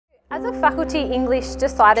As a faculty, English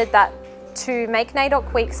decided that to make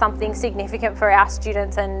NAIDOC Week something significant for our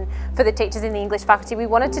students and for the teachers in the English faculty, we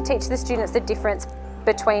wanted to teach the students the difference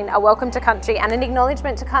between a welcome to country and an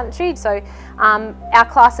acknowledgement to country. So our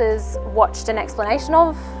classes watched an explanation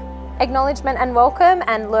of acknowledgement and welcome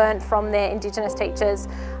and learned from their Indigenous teachers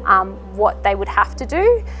what they would have to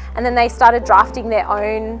do, and then they started drafting their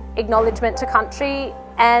own acknowledgement to country,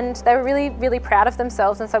 and they were really proud of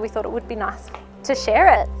themselves, and so we thought it would be nice to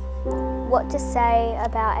share it. What to say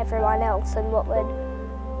about everyone else and what would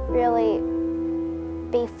really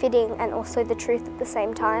be fitting and also the truth at the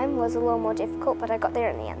same time was a little more difficult, but I got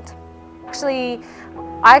there in the end.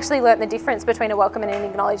 I actually learnt the difference between a welcome and an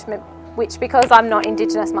acknowledgement, which, because I'm not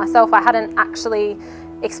Indigenous myself, I hadn't actually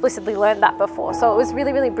explicitly learned that before. So it was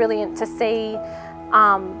really brilliant to see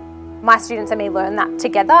my students and me learn that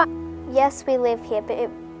together. Yes, we live here, but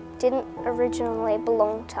it didn't originally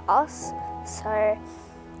belong to us. So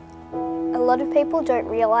a lot of people don't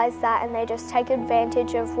realise that, and they just take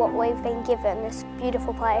advantage of what we've been given, this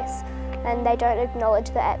beautiful place, and they don't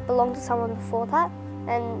acknowledge that it belonged to someone before that.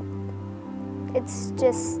 And it's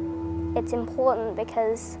important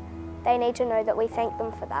because they need to know that we thank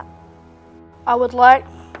them for that. I would like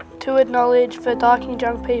to acknowledge the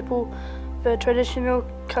Darkinjung people, the traditional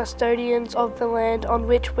custodians of the land on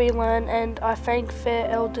which we learn, and I thank their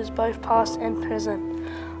elders both past and present.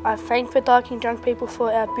 I thank the Darkinjung people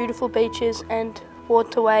for our beautiful beaches and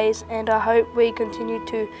waterways, and I hope we continue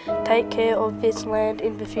to take care of this land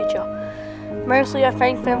in the future. Mostly I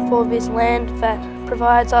thank them for this land that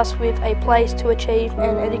provides us with a place to achieve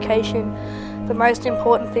an education, the most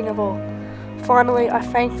important thing of all. Finally, I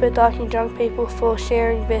thank the Darkinjung people for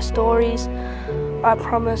sharing their stories. I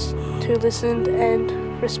promise to listen and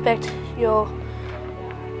respect your,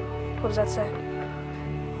 what does that say?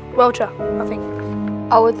 Welcher, I think.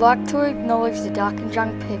 I would like to acknowledge the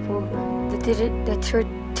Darkinjung people, the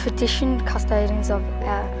tradition custodians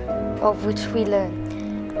of which we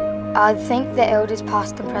learn. I thank the elders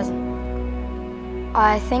past and present.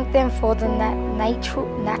 I thank them for the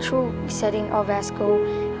natural setting of our school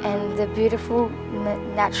and the beautiful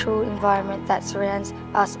natural environment that surrounds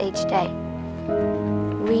us each day.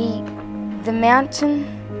 The mountain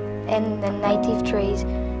and the native trees,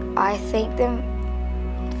 I thank them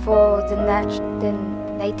for the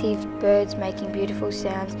native birds making beautiful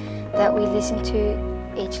sounds that we listen to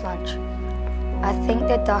each lunch. I thank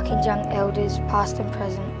the Darkinjung elders past and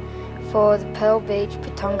present for the Pearl Beach,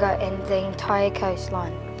 Patonga and the entire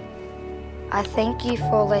coastline. I thank you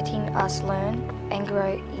for letting us learn and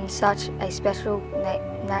grow in such a special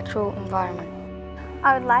natural environment.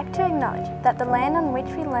 I would like to acknowledge that the land on which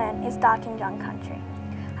we learn is Darkinjung country.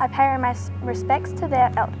 I pay my respects to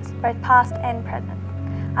their elders, both past and present.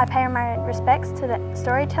 I pay my respects to the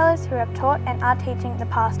storytellers who have taught and are teaching the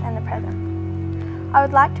past and the present. I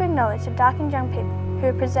would like to acknowledge the Darkinjung people who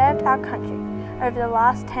have preserved our country over the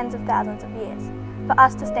last tens of thousands of years for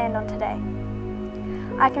us to stand on today.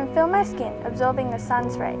 I can feel my skin absorbing the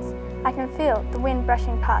sun's rays. I can feel the wind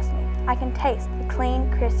brushing past me. I can taste the clean,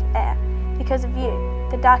 crisp air because of you,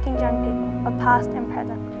 the Darkinjung people of past and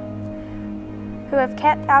present, who have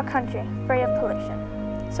kept our country free of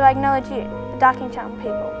pollution. So I acknowledge you, the Darkinjung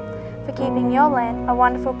people, for keeping your land a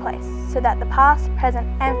wonderful place so that the past, present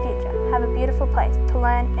and future have a beautiful place to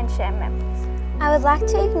learn and share memories. I would like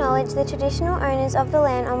to acknowledge the traditional owners of the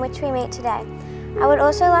land on which we meet today. I would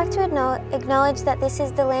also like to acknowledge that this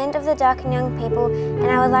is the land of the Darkinjung people, and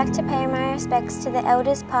I would like to pay my respects to the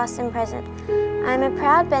elders past and present. I am a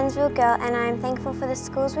proud Bensville girl, and I am thankful for the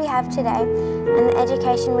schools we have today and the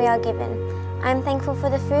education we are given. I am thankful for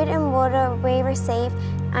the food and water we receive.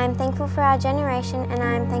 I am thankful for our generation, and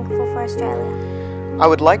I am thankful for Australia. I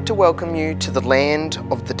would like to welcome you to the land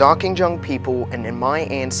of the Darkinjung people and my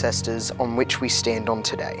ancestors on which we stand on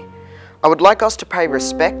today. I would like us to pay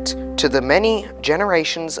respect to the many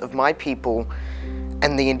generations of my people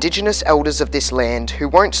and the Indigenous elders of this land who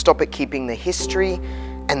won't stop at keeping the history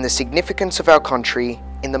and the significance of our country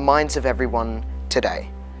in the minds of everyone today.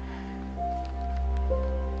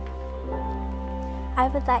 I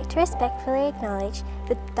would like to respectfully acknowledge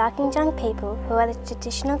the Darkinjung people who are the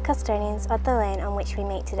traditional custodians of the land on which we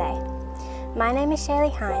meet today. My name is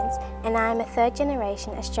Shaylee Hines, and I am a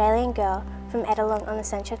third-generation Australian girl from Ettalong on the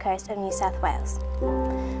Central Coast of New South Wales.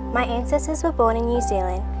 My ancestors were born in New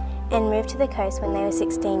Zealand and moved to the coast when they were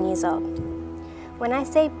 16 years old. When I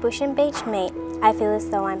say bush and beach meet, I feel as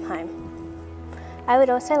though I'm home. I would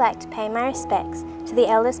also like to pay my respects to the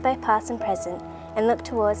elders both past and present and look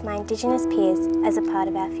towards my Indigenous peers as a part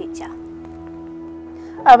of our future.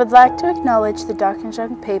 I would like to acknowledge the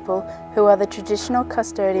Darkinjung people who are the traditional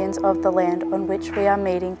custodians of the land on which we are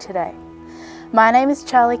meeting today. My name is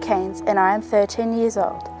Charlie Keynes and I am 13 years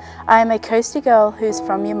old. I am a coastie girl who is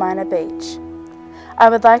from Umina Beach.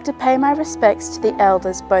 I would like to pay my respects to the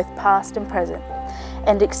elders both past and present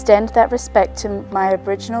and extend that respect to my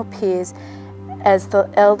Aboriginal peers as the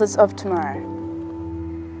elders of tomorrow.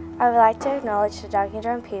 I would like to acknowledge the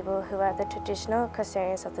Darkinjung people who are the traditional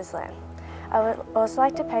custodians of this land. I would also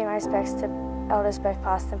like to pay my respects to elders both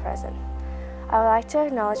past and present. I would like to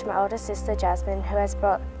acknowledge my older sister Jasmine, who has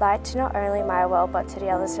brought light to not only my world but to the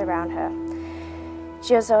others around her.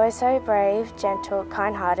 She was always so brave, gentle,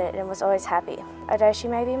 kind-hearted and was always happy. Although she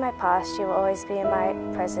may be in my past, she will always be in my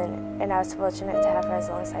present, and I was fortunate to have her as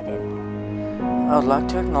long as I did. I would like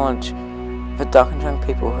to acknowledge the Darkinjung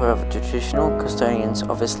people who are the traditional custodians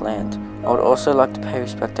of this land. I would also like to pay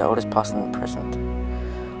respect to elders past and present.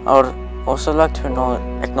 I would also like to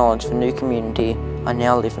acknowledge the new community I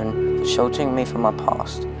now live in for sheltering me from my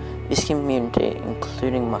past. This community,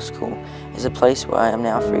 including my school, is a place where I am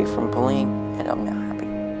now free from bullying and I'm now happy.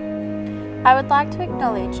 I would like to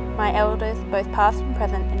acknowledge my elders, both past and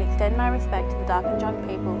present, and extend my respect to the Darkinjung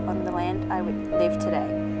people on the land I live today.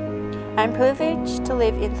 I am privileged to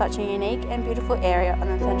live in such a unique and beautiful area on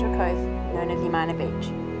the Central Coast known as Umina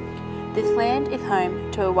Beach. This land is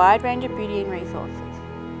home to a wide range of beauty and resources.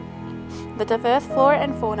 The diverse flora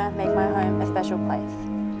and fauna make my home a special place.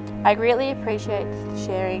 I greatly appreciate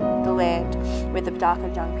sharing the land with the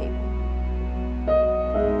Darkinjung people.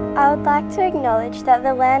 I would like to acknowledge that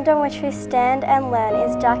the land on which we stand and learn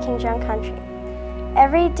is Darkinjung Country.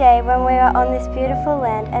 Every day when we are on this beautiful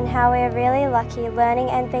land and how we are really lucky learning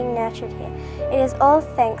and being nurtured here, it is all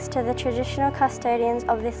thanks to the traditional custodians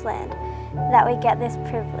of this land that we get this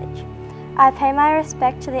privilege. I pay my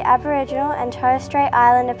respect to the Aboriginal and Torres Strait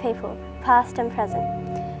Islander people, past and present.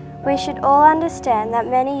 We should all understand that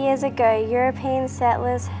many years ago European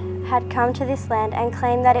settlers had come to this land and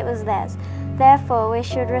claimed that it was theirs. Therefore, we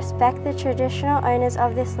should respect the traditional owners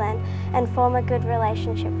of this land and form a good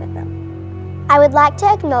relationship with them. I would like to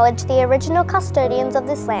acknowledge the original custodians of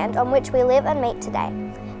this land on which we live and meet today.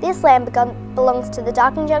 This land belongs to the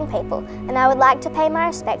Darkinjung people, and I would like to pay my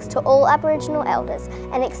respects to all Aboriginal elders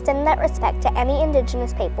and extend that respect to any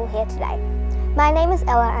Indigenous people here today. My name is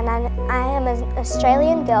Ella and I am an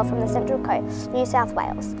Australian girl from the Central Coast, New South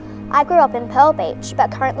Wales. I grew up in Pearl Beach but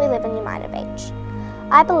currently live in Umina Beach.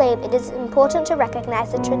 I believe it is important to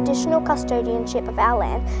recognise the traditional custodianship of our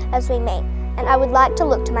land as we meet, and I would like to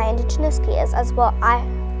look to my Indigenous peers as part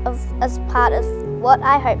of what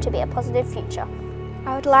I hope to be a positive future.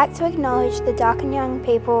 I would like to acknowledge the Darkinjung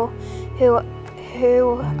people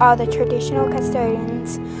who are the traditional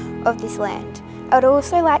custodians of this land. I would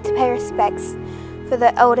also like to pay respects for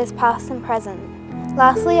the elders past and present.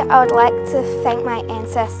 Lastly, I would like to thank my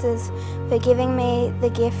ancestors for giving me the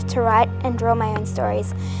gift to write and draw my own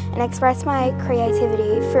stories and express my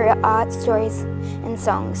creativity through art, stories and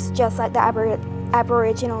songs, just like the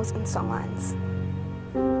Aboriginals and songlines.